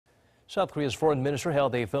South Korea's foreign minister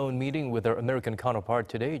held a phone meeting with their American counterpart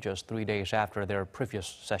today, just 3 days after their previous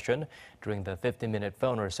session. During the 15-minute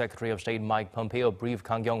phone, Secretary of State Mike Pompeo briefed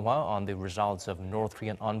Kang Kyung-hwa on the results of North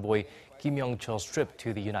Korean envoy Kim Yong-chol's trip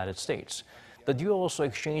to the United States. The duo also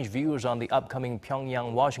exchanged views on the upcoming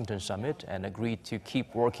Pyongyang-Washington summit and agreed to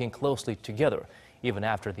keep working closely together, even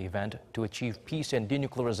after the event, to achieve peace and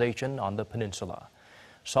denuclearization on the peninsula.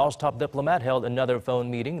 Seoul's top diplomat held another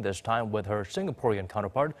phone meeting, this time with her Singaporean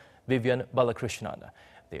counterpart, Vivian Balakrishnan.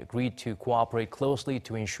 They agreed to cooperate closely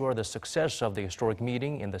to ensure the success of the historic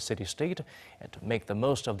meeting in the city-state and to make the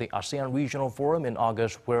most of the ASEAN Regional Forum in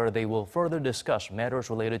August, where they will further discuss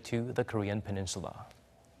matters related to the Korean Peninsula.